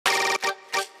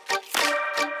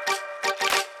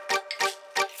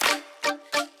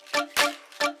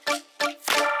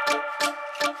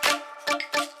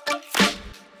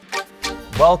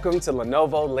Welcome to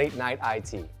Lenovo Late Night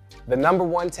I.T, the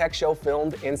 #1 tech show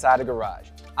filmed inside a garage.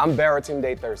 I'm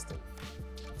Baratunde Thurston.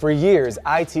 For years,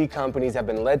 IT companies have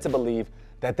been led to believe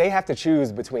that they have to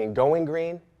choose between going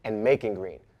green and making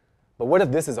green. But what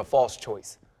if this is a false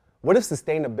choice? What if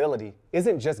sustainability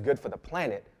isn't just good for the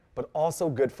planet, but also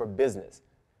good for business?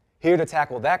 Here to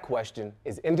tackle that question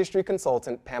is industry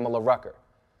consultant Pamela Rucker.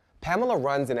 Pamela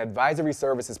runs an advisory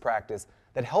services practice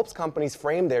that helps companies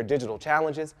frame their digital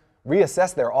challenges,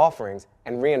 reassess their offerings,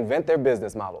 and reinvent their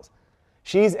business models.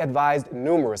 She's advised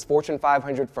numerous Fortune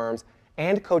 500 firms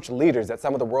and coached leaders at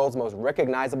some of the world's most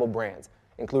recognizable brands,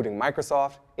 including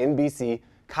Microsoft, NBC,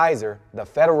 Kaiser, the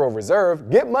Federal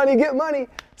Reserve, get money,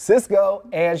 Cisco,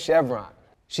 and Chevron.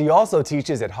 She also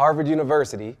teaches at Harvard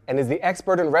University and is the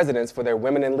expert in residence for their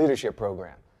Women in Leadership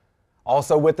program.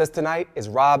 Also with us tonight is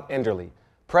Rob Enderle,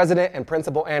 President and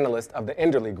Principal Analyst of the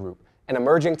Enderle Group, an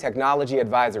emerging technology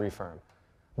advisory firm.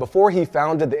 Before he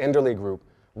founded the Enderle Group,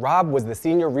 Rob was the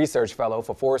Senior Research Fellow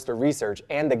for Forrester Research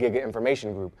and the Giga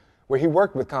Information Group, where he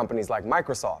worked with companies like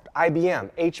Microsoft,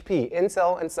 IBM, HP,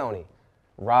 Intel, and Sony.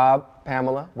 Rob,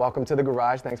 Pamela, welcome to the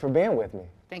garage. Thanks for being with me.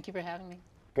 Thank you for having me.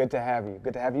 Good to have you.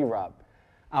 Good to have you, Rob.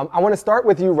 I want to start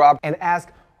with you, Rob, and ask,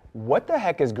 what the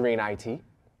heck is green IT?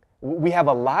 We have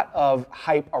a lot of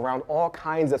hype around all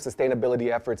kinds of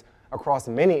sustainability efforts across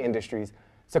many industries.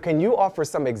 So can you offer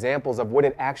some examples of what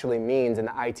it actually means in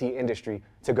the IT industry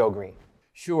to go green?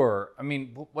 Sure. I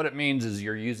mean, what it means is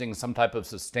you're using some type of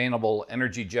sustainable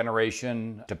energy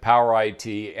generation to power IT,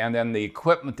 and then the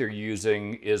equipment they're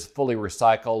using is fully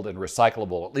recycled and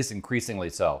recyclable, at least increasingly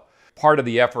so. Part of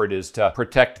the effort is to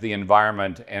protect the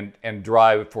environment and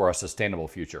drive for a sustainable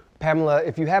future. Pamela,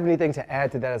 if you have anything to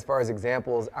add to that as far as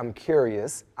examples, I'm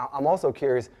curious. I'm also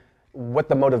curious what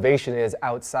the motivation is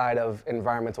outside of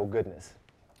environmental goodness.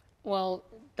 Well,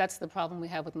 that's the problem we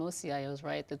have with most CIOs,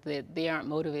 right? That they aren't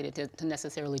motivated to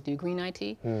necessarily do green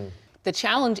IT. The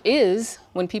challenge is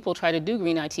when people try to do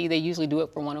green IT, they usually do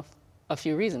it for one of a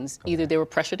few reasons. Okay. Either they were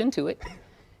pressured into it,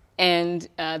 and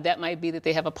that might be that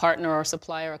they have a partner or a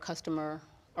supplier, a customer,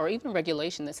 or even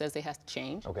regulation that says they have to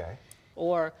change. Okay.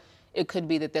 Or it could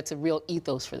be that that's a real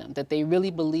ethos for them, that they really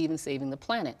believe in saving the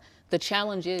planet. The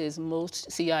challenge is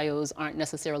most CIOs aren't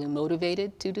necessarily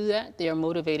motivated to do that. They are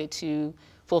motivated to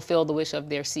fulfill the wish of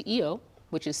their CEO,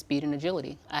 which is speed and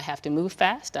agility. I have to move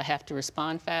fast, I have to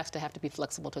respond fast, I have to be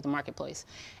flexible to the marketplace.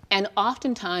 And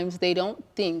oftentimes they don't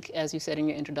think, as you said in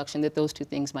your introduction, that those two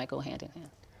things might go hand in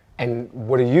hand. And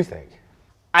what do you think?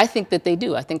 I think that they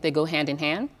do. I think they go hand in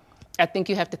hand. I think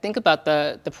you have to think about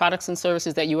the products and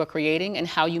services that you are creating and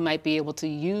how you might be able to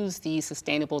use these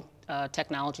sustainable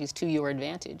technologies to your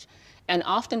advantage. And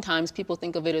oftentimes people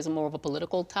think of it as more of a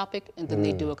political topic than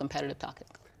they do a competitive topic.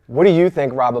 What do you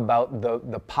think, Rob, about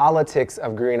the politics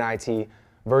of green IT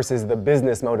versus the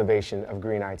business motivation of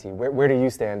green IT? Where do you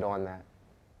stand on that?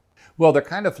 Well, they're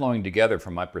kind of flowing together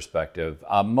from my perspective.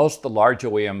 Most of the large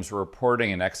OEMs are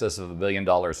reporting in excess of $1 billion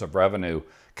of revenue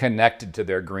connected to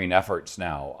their green efforts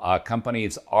now.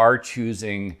 Companies are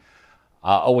choosing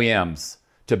OEMs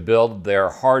to build their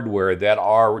hardware that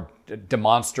are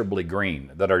demonstrably green,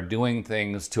 that are doing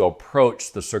things to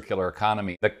approach the circular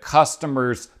economy. The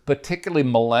customers, particularly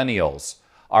millennials,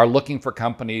 are looking for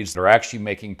companies that are actually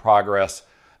making progress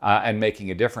and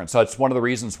making a difference. So it's one of the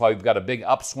reasons why we've got a big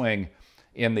upswing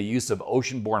in the use of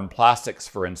ocean-borne plastics,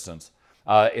 for instance,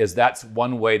 is that's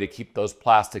one way to keep those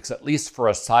plastics, at least for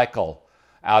a cycle,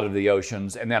 out of the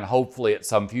oceans, and then hopefully at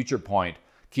some future point,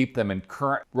 keep them in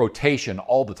current rotation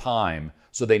all the time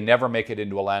so they never make it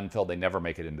into a landfill, they never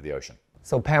make it into the ocean.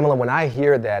 So Pamela, when I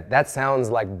hear that, that sounds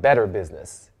like better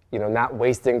business. You know, not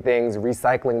wasting things,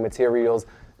 recycling materials,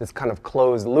 this kind of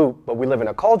closed loop, but we live in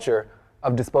a culture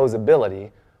of disposability.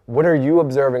 What are you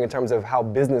observing in terms of how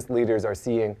business leaders are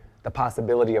seeing the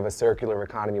possibility of a circular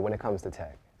economy when it comes to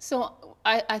tech? So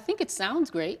I think it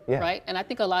sounds great, right? And I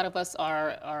think a lot of us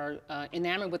are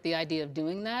enamored with the idea of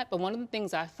doing that. But one of the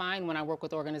things I find when I work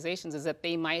with organizations is that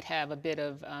they might have a bit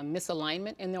of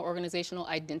misalignment in their organizational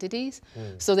identities.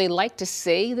 So they like to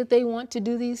say that they want to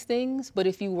do these things, but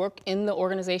if you work in the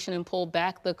organization and pull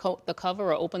back the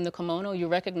cover or open the kimono, you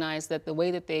recognize that the way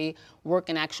that they work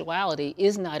in actuality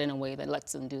is not in a way that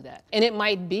lets them do that. And it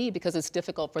might be because it's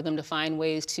difficult for them to find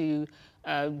ways to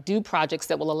do projects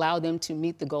that will allow them to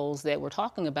meet the goals that we're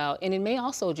talking about. And it may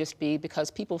also just be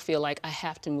because people feel like I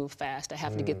have to move fast, I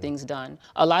have to get things done.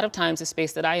 A lot of times the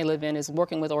space that I live in is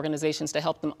working with organizations to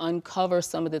help them uncover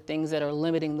some of the things that are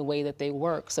limiting the way that they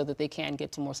work so that they can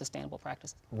get to more sustainable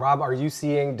practices. Rob, are you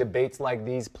seeing debates like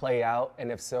these play out?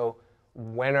 And if so,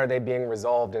 when are they being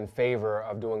resolved in favor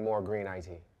of doing more green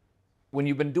IT? When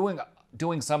you've been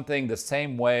doing something the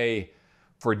same way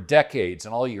for decades,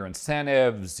 and all your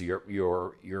incentives,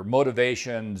 your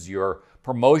motivations, your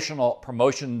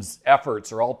promotions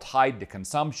efforts are all tied to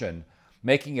consumption.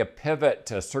 Making a pivot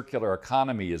to a circular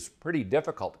economy is pretty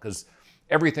difficult because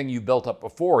everything you built up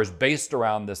before is based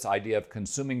around this idea of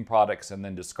consuming products and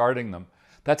then discarding them.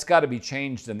 That's got to be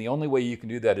changed, and the only way you can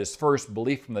do that is first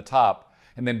belief from the top,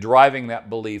 and then driving that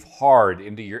belief hard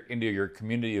into your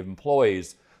community of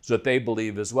employees so that they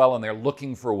believe as well, and they're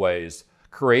looking for ways,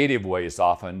 creative ways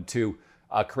often, to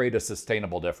create a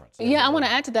sustainable difference. Yeah, I want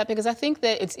to add to that because I think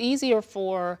that it's easier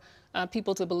for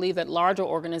people to believe that larger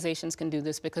organizations can do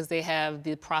this because they have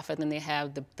the profit and they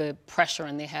have the pressure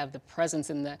and they have the presence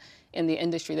in the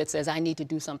industry that says, I need to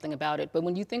do something about it. But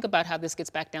when you think about how this gets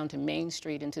back down to Main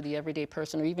Street and to the everyday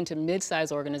person or even to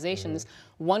mid-sized organizations,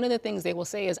 one of the things they will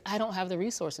say is, I don't have the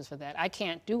resources for that. I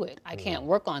can't do it. I can't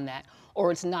work on that,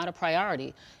 or it's not a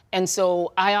priority. And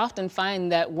so I often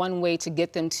find that one way to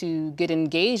get them to get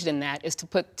engaged in that is to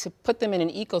put them in an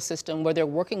ecosystem where they're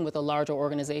working with a larger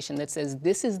organization that says,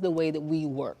 this is the way that we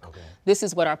work. Okay. This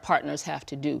is what our partners have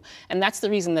to do. And that's the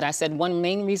reason that I said one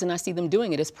main reason I see them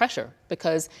doing it is pressure,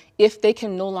 because if they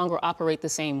can no longer operate the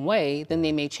same way, then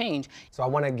they may change. So I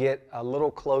want to get a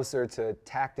little closer to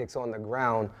tactics on the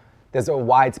ground. There's a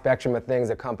wide spectrum of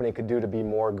things a company could do to be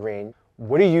more green.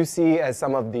 What do you see as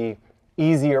some of the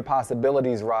easier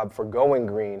possibilities, Rob, for going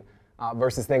green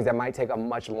versus things that might take a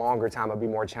much longer time or be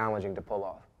more challenging to pull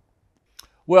off?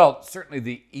 Well, certainly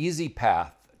the easy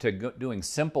path to doing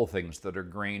simple things that are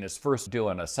green is first do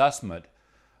an assessment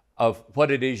of what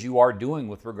it is you are doing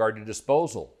with regard to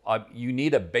disposal. You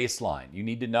need a baseline. You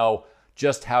need to know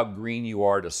just how green you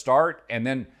are to start, and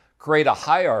then create a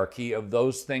hierarchy of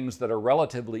those things that are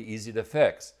relatively easy to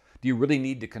fix. Do you really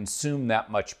need to consume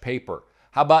that much paper?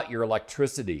 How about your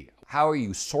electricity? How are you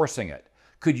sourcing it?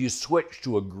 Could you switch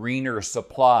to a greener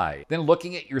supply? Then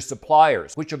looking at your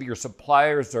suppliers. Which of your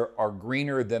suppliers are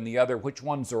greener than the other? Which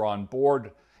ones are on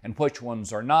board and which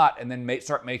ones are not? And then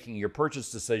start making your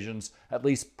purchase decisions at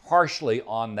least partially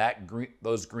on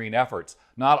those green efforts.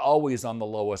 Not always on the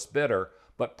lowest bidder,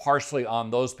 but partially on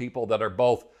those people that are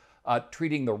both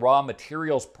treating the raw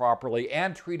materials properly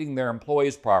and treating their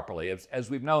employees properly. As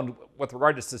we've known, with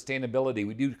regard to sustainability,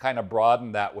 we do kind of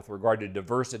broaden that with regard to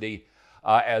diversity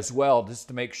as well, just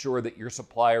to make sure that your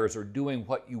suppliers are doing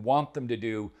what you want them to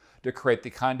do to create the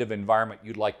kind of environment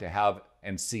you'd like to have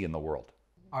and see in the world.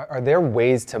 Are there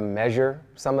ways to measure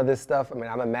some of this stuff? I mean,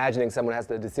 I'm imagining someone has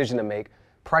the decision to make.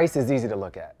 Price is easy to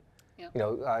look at. Yep. You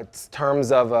know,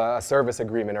 terms of a service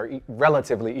agreement are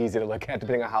relatively easy to look at,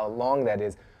 depending on how long that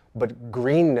is. But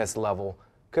greenness level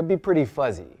could be pretty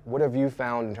fuzzy. What have you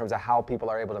found in terms of how people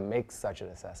are able to make such an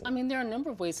assessment? I mean, there are a number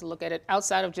of ways to look at it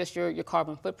outside of just your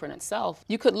carbon footprint itself.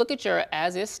 You could look at your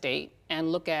as-is state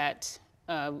and look at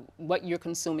what you're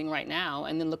consuming right now,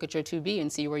 and then look at your to-be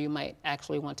and see where you might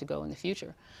actually want to go in the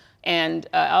future. And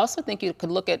I also think you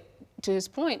could look at, to his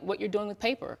point, what you're doing with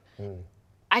paper.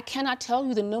 I cannot tell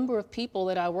you the number of people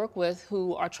that I work with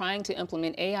who are trying to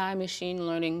implement AI, machine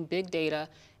learning, big data,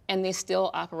 and they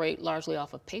still operate largely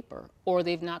off of paper, or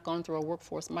they've not gone through a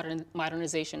workforce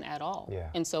modernization at all. Yeah.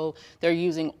 And so they're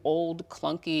using old,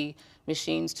 clunky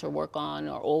machines to work on,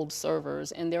 or old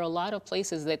servers, and there are a lot of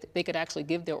places that they could actually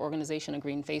give their organization a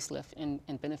green facelift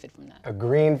and benefit from that. A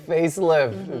green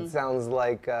facelift. It sounds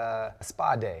like a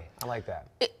spa day. I like that.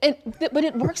 But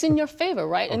it works in your favor,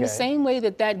 right? Okay. In the same way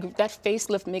that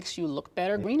facelift makes you look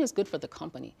better, green is good for the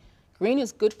company. Green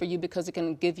is good for you because it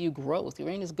can give you growth.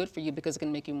 Green is good for you because it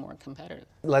can make you more competitive.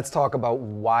 Let's talk about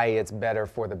why it's better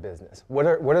for the business. What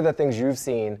are the things you've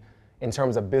seen in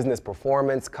terms of business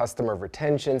performance, customer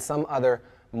retention, some other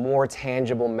more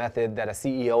tangible method that a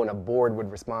CEO and a board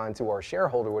would respond to, or a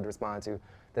shareholder would respond to,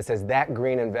 that says that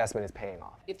green investment is paying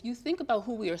off? If you think about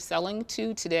who we are selling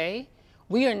to today,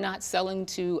 we are not selling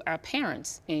to our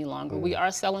parents any longer. We are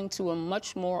selling to a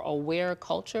much more aware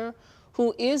culture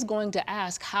who is going to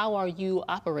ask, how are you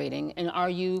operating, and are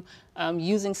you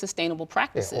using sustainable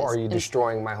practices? Yeah, or are you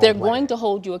destroying my whole They're planet? Going to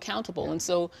hold you accountable. Yeah. And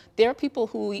so there are people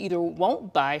who either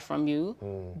won't buy from you,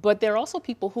 but there are also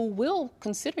people who will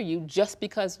consider you just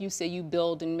because you say you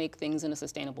build and make things in a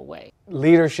sustainable way.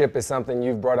 Leadership is something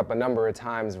you've brought up a number of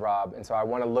times, Rob, and so I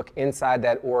want to look inside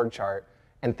that org chart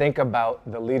and think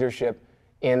about the leadership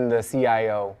in the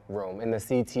CIO room, in the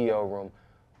CTO room.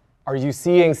 Are you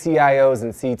seeing CIOs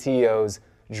and CTOs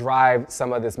drive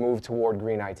some of this move toward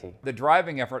green IT? The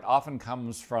driving effort often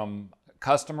comes from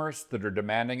customers that are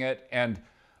demanding it, and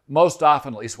most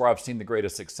often, at least where I've seen the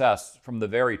greatest success, from the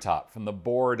very top, from the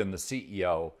board and the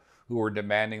CEO, who are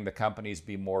demanding the companies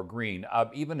be more green.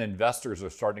 Even investors are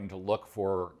starting to look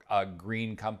for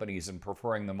green companies and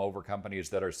preferring them over companies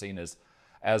that are seen as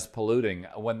as polluting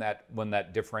when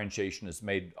that differentiation is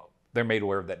made. They're made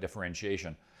aware of that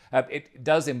differentiation. It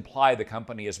does imply the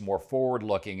company is more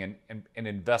forward-looking and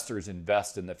investors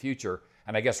invest in the future.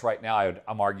 And I guess right now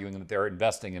I'm arguing that they're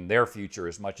investing in their future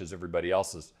as much as everybody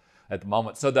else is at the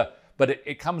moment. But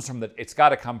it comes from it's got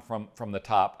to come from the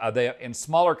top. In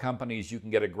smaller companies, you can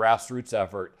get a grassroots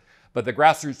effort, but the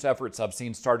grassroots efforts I've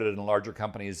seen started in larger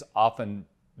companies often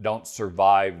don't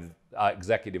survive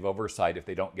executive oversight if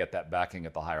they don't get that backing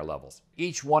at the higher levels.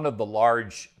 Each one of the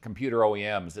large computer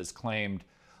OEMs has claimed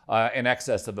in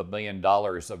excess of $1 billion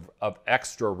of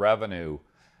extra revenue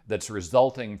that's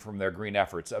resulting from their green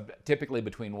efforts. Typically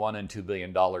between $1 and $2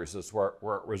 billion is where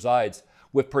it resides,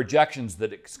 with projections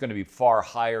that it's going to be far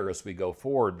higher as we go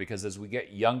forward, because as we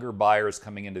get younger buyers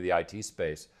coming into the IT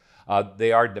space,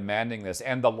 they are demanding this.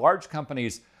 And the large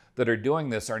companies that are doing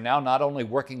this are now not only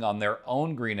working on their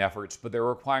own green efforts, but they're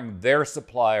requiring their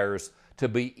suppliers to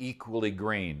be equally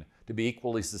green, to be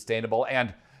equally sustainable.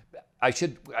 And I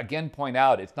should again point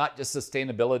out, it's not just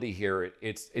sustainability here,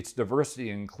 it's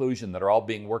diversity and inclusion that are all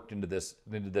being worked into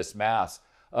this mass.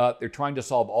 They're trying to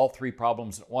solve all three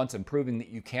problems at once and proving that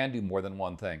you can do more than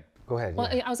one thing. Go ahead. Well,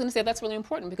 I was going to say that's really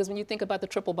important, because when you think about the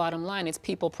triple bottom line, it's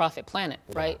people, profit, planet,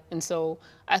 right? And so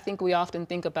I think we often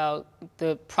think about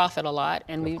the profit a lot,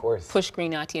 and we push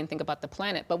green IT and think about the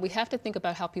planet, but we have to think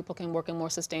about how people can work in more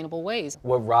sustainable ways.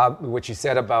 What you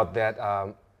said about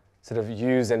that sort of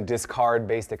use and discard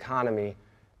based economy,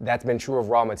 that's been true of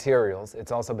raw materials.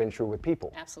 It's also been true with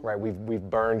people. Absolutely. Right? We've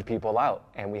burned people out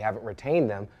and we haven't retained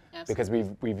them because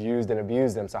we've used and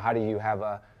abused them. So how do you have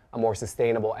a more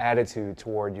sustainable attitude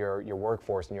toward your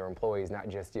workforce and your employees, not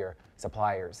just your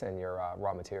suppliers and your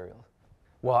raw materials?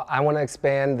 Well, I want to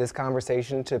expand this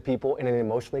conversation to people in an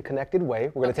emotionally connected way.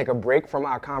 We're going to take a break from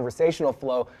our conversational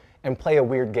flow and play a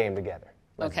weird game together.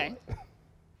 Okay.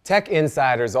 Tech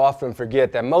insiders often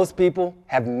forget that most people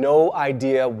have no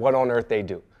idea what on earth they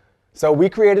do. So we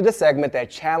created a segment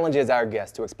that challenges our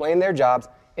guests to explain their jobs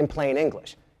in plain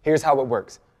English. Here's how it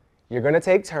works. You're going to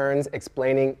take turns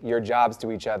explaining your jobs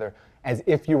to each other as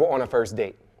if you were on a first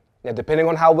date. Now, depending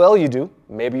on how well you do,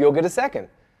 maybe you'll get a second.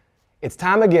 It's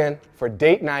time again for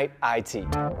Date Night IT.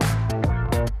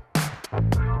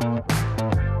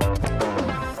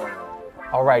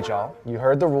 All right, y'all, you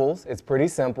heard the rules. It's pretty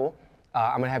simple.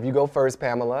 I'm going to have you go first,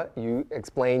 Pamela. You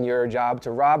explain your job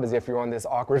to Rob as if you're on this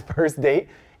awkward first date.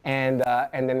 And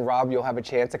then, Rob, you'll have a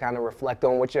chance to kind of reflect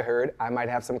on what you heard. I might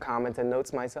have some comments and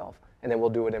notes myself, and then we'll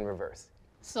do it in reverse.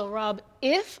 So, Rob,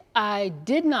 if I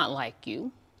did not like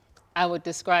you, I would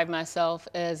describe myself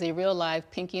as a real live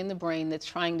pinky in the brain that's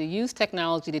trying to use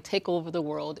technology to take over the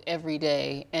world every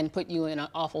day and put you in an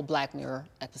awful Black Mirror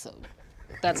episode.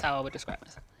 That's how I would describe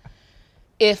myself.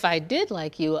 If I did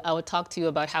like you, I would talk to you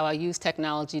about how I use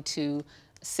technology to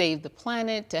save the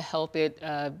planet, to help it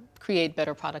create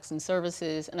better products and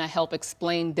services, and I help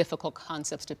explain difficult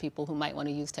concepts to people who might want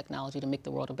to use technology to make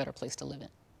the world a better place to live in.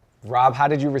 Rob, how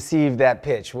did you receive that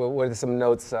pitch? What are some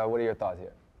notes? What are your thoughts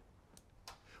here?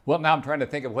 Well, now I'm trying to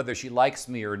think of whether she likes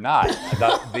me or not.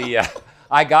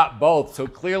 I got both, so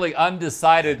clearly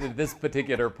undecided at this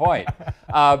particular point.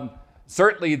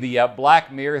 Certainly the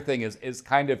Black Mirror thing is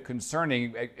kind of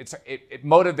concerning. It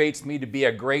motivates me to be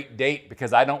a great date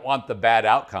because I don't want the bad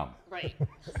outcome. Right.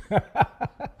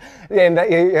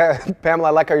 Pamela,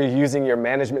 I like how you're using your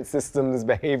management systems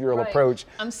behavioral approach.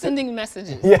 I'm sending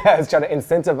messages. Yeah, it's trying to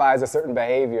incentivize a certain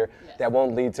behavior that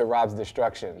won't lead to Rob's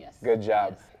destruction. Yes. Good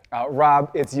job. Yes.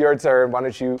 Rob, it's your turn. Why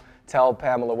don't you tell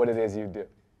Pamela what it is you do?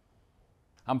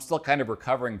 I'm still kind of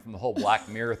recovering from the whole Black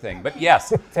Mirror thing, but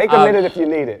yes. Take a minute if you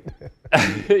need it.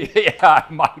 Yeah, I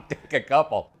might take a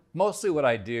couple. Mostly what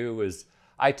I do is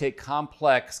I take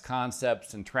complex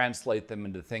concepts and translate them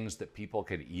into things that people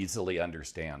could easily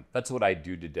understand. That's what I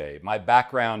do today. My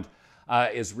background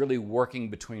is really working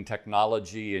between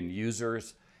technology and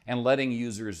users and letting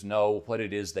users know what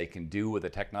it is they can do with the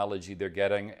technology they're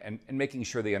getting and making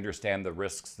sure they understand the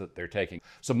risks that they're taking.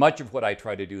 So much of what I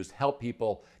try to do is help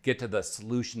people get to the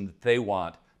solution that they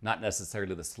want, not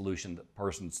necessarily the solution that the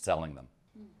person's selling them.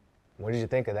 What did you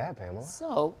think of that, Pamela?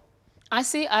 So, I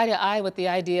see eye to eye with the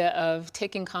idea of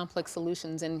taking complex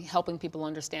solutions and helping people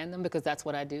understand them, because that's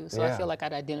what I do. So I feel like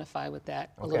I'd identify with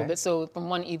that a little bit. So from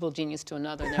one evil genius to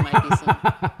another, there might be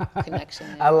some connection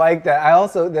there. I like that. I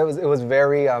also, it was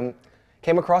very,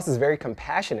 came across as very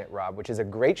compassionate, Rob, which is a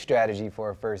great strategy for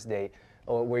a first date,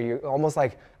 where you're almost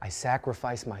like, I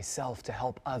sacrifice myself to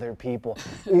help other people.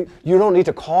 You don't need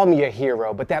to call me a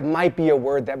hero, but that might be a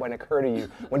word that might occur to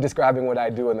you when describing what I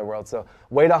do in the world. So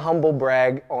way to humble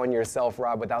brag on yourself,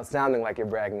 Rob, without sounding like you're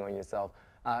bragging on yourself.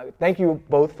 Thank you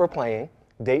both for playing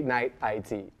Date Night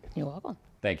IT. You're welcome.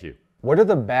 Thank you. What are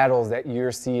the battles that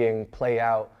you're seeing play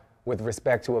out with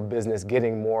respect to a business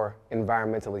getting more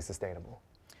environmentally sustainable?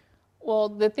 Well,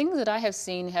 the things that I have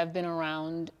seen have been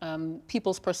around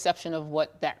people's perception of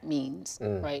what that means,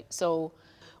 right? So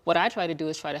what I try to do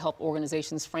is try to help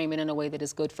organizations frame it in a way that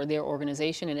is good for their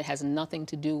organization, and it has nothing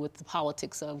to do with the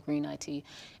politics of green IT.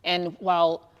 And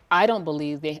while I don't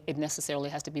believe it necessarily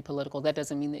has to be political, that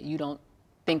doesn't mean that you don't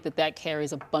think that that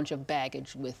carries a bunch of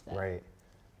baggage with that. Right.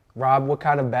 Rob, what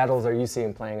kind of battles are you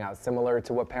seeing playing out? Similar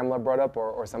to what Pamela brought up,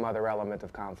 or some other element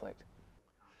of conflict?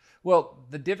 Well,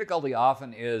 the difficulty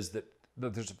often is that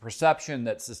there's a perception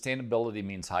that sustainability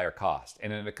means higher cost.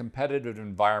 And in a competitive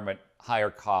environment,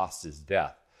 higher cost is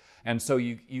death. And so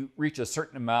you reach a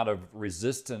certain amount of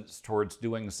resistance towards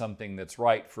doing something that's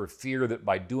right for fear that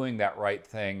by doing that right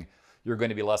thing, you're going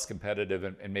to be less competitive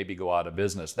and maybe go out of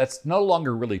business. That's no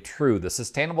longer really true. The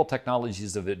sustainable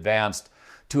technologies have advanced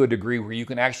to a degree where you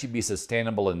can actually be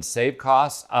sustainable and save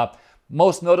costs.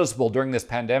 Most noticeable during this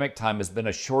pandemic time has been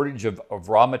a shortage of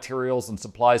raw materials and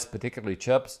supplies, particularly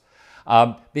chips.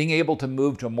 Being able to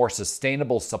move to a more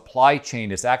sustainable supply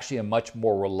chain is actually a much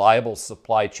more reliable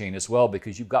supply chain as well,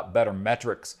 because you've got better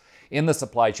metrics in the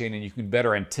supply chain and you can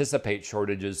better anticipate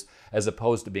shortages as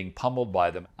opposed to being pummeled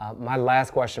by them. My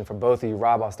last question for both of you,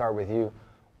 Rob, I'll start with you.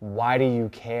 Why do you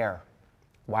care?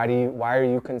 Why are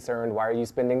you concerned? Why are you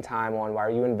spending time on? Why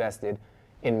are you invested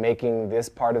in making this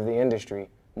part of the industry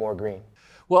more green?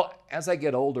 Well, as I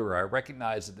get older, I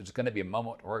recognize that there's going to be a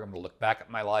moment where I'm going to look back at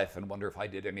my life and wonder if I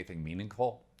did anything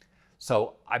meaningful.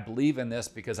 So I believe in this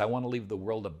because I want to leave the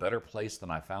world a better place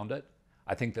than I found it.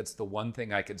 I think that's the one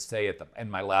thing I could say in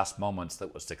my last moments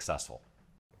that was successful.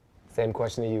 Same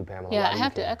question to you, Pamela. Yeah, I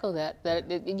have to echo that.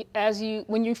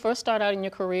 When you first start out in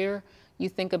your career, you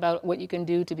think about what you can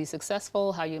do to be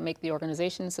successful, how you make the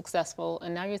organization successful,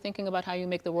 and now you're thinking about how you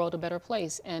make the world a better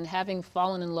place. And having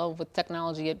fallen in love with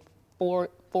technology at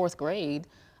fourth grade,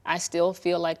 I still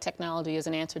feel like technology is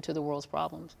an answer to the world's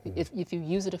problems. If you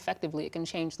use it effectively, it can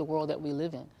change the world that we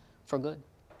live in for good.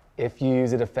 If you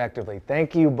use it effectively.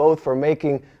 Thank you both for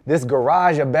making this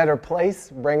garage a better place,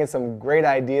 bringing some great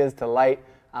ideas to light.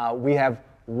 We have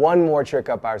one more trick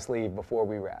up our sleeve before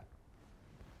we wrap.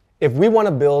 If we want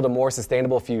to build a more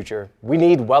sustainable future, we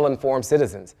need well-informed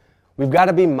citizens. We've got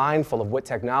to be mindful of what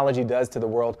technology does to the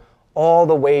world all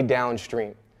the way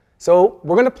downstream. So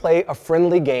we're going to play a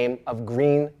friendly game of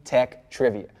green tech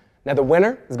trivia. Now the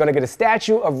winner is going to get a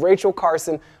statue of Rachel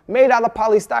Carson made out of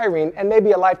polystyrene and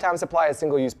maybe a lifetime supply of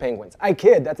single-use penguins. I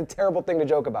kid, that's a terrible thing to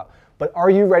joke about. But are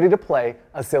you ready to play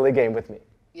a silly game with me?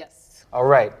 Yes. All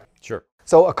right. Sure.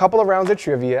 So a couple of rounds of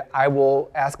trivia. I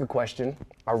will ask a question.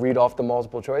 I'll read off the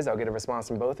multiple choice. I'll get a response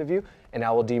from both of you, and I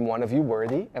will deem one of you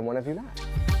worthy and one of you not.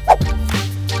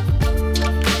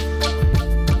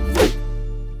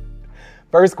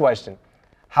 First question.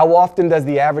 How often does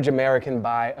the average American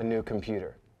buy a new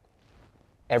computer?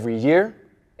 Every year,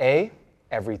 A,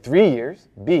 every 3 years,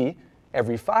 B,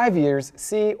 every 5 years,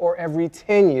 C, or every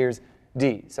 10 years,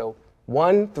 D. So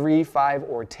 1, 3, 5,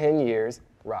 or 10 years,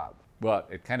 Rob. Well,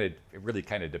 it really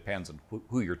kind of depends on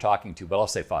who you're talking to, but I'll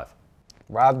say 5.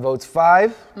 Rob votes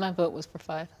 5. My vote was for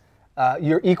 5.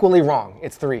 You're equally wrong.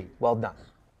 It's 3. Well done.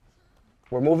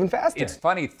 We're moving faster. It's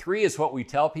funny, 3 is what we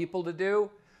tell people to do,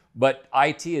 but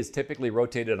IT is typically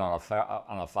rotated on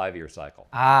a 5-year cycle.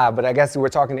 But I guess we're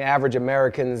talking to average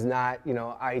Americans, not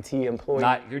IT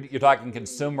employees. You're talking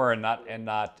consumer and not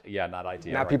IT.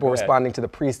 Not people responding to the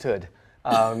priesthood.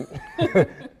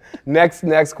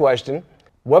 Next question.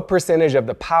 What percentage of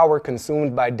the power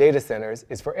consumed by data centers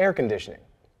is for air conditioning?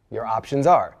 Your options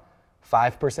are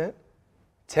 5%,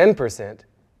 10%,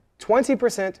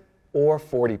 20%, or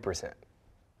 40%.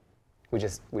 We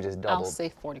just doubled. I'll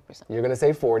say 40%. You're going to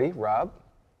say 40. Rob?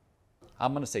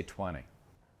 I'm going to say 20.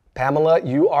 Pamela,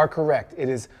 you are correct. It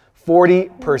is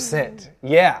 40%.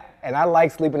 Yeah, and I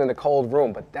like sleeping in a cold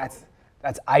room, but that's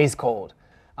ice cold.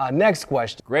 Next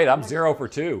question. Great, I'm 0 for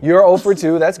 2. You're 0 for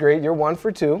 2. That's great. You're 1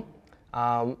 for 2.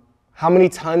 How many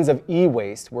tons of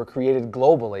e-waste were created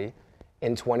globally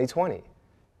in 2020?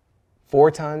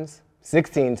 4 tons,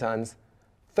 16 tons,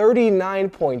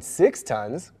 39.6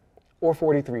 tons, or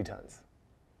 43 tons?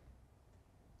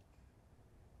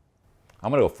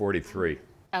 I'm going to go 43.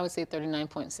 I would say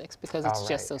 39.6 because it's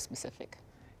just so specific.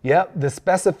 Yep, the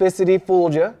specificity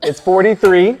fooled you. It's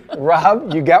 43.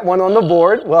 Rob, you got one on the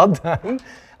board. Well done.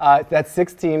 That's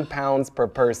 16 pounds per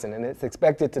person, and it's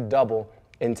expected to double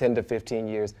in 10 to 15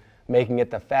 years, making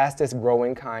it the fastest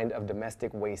growing kind of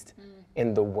domestic waste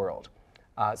in the world.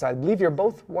 So I believe you're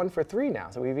both 1 for 3 now,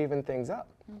 so we've evened things up.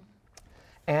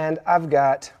 And I've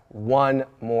got one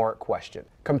more question.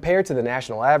 Compared to the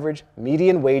national average,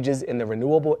 median wages in the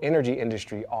renewable energy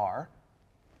industry are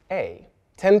A,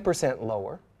 10%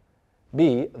 lower,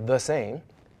 B, the same,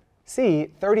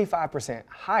 C, 35%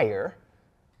 higher,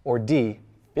 or D,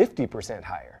 50%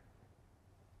 higher.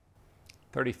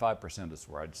 35% is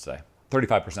where I'd say.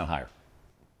 35% higher.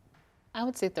 I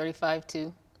would say 35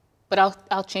 too, but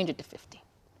I'll change it to 50.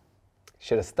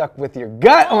 Should have stuck with your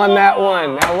gut on that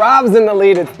one. Now Rob's in the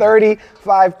lead at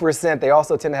 35%. They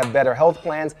also tend to have better health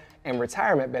plans and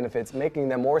retirement benefits, making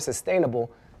them more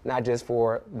sustainable, not just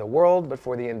for the world, but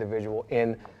for the individual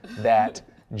in that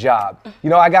job. You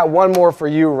know, I got one more for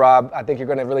you, Rob. I think you're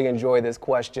gonna really enjoy this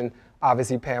question.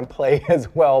 Obviously, Pam play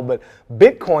as well, but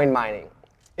Bitcoin mining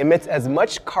emits as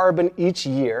much carbon each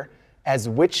year as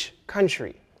which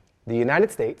country? The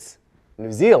United States,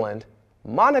 New Zealand,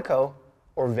 Monaco,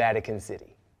 or Vatican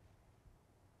City?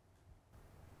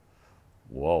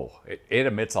 Whoa, it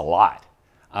emits a lot.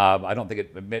 I don't think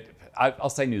it emits, I'll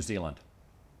say New Zealand.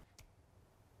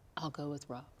 I'll go with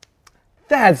Rob.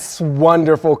 That's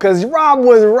wonderful, because Rob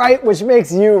was right, which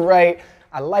makes you right.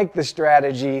 I like the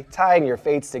strategy, tying your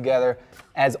fates together,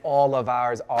 as all of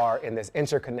ours are in this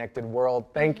interconnected world.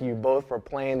 Thank you both for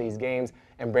playing these games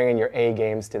and bringing your A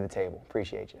games to the table.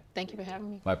 Appreciate you. Thank you for having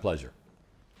me. My pleasure.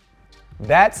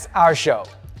 That's our show.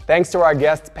 Thanks to our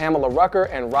guests, Pamela Rucker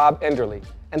and Rob Enderle.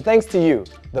 And thanks to you,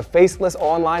 the faceless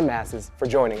online masses, for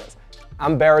joining us.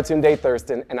 I'm Baratunde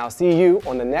Thurston, and I'll see you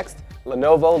on the next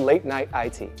Lenovo Late Night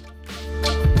IT.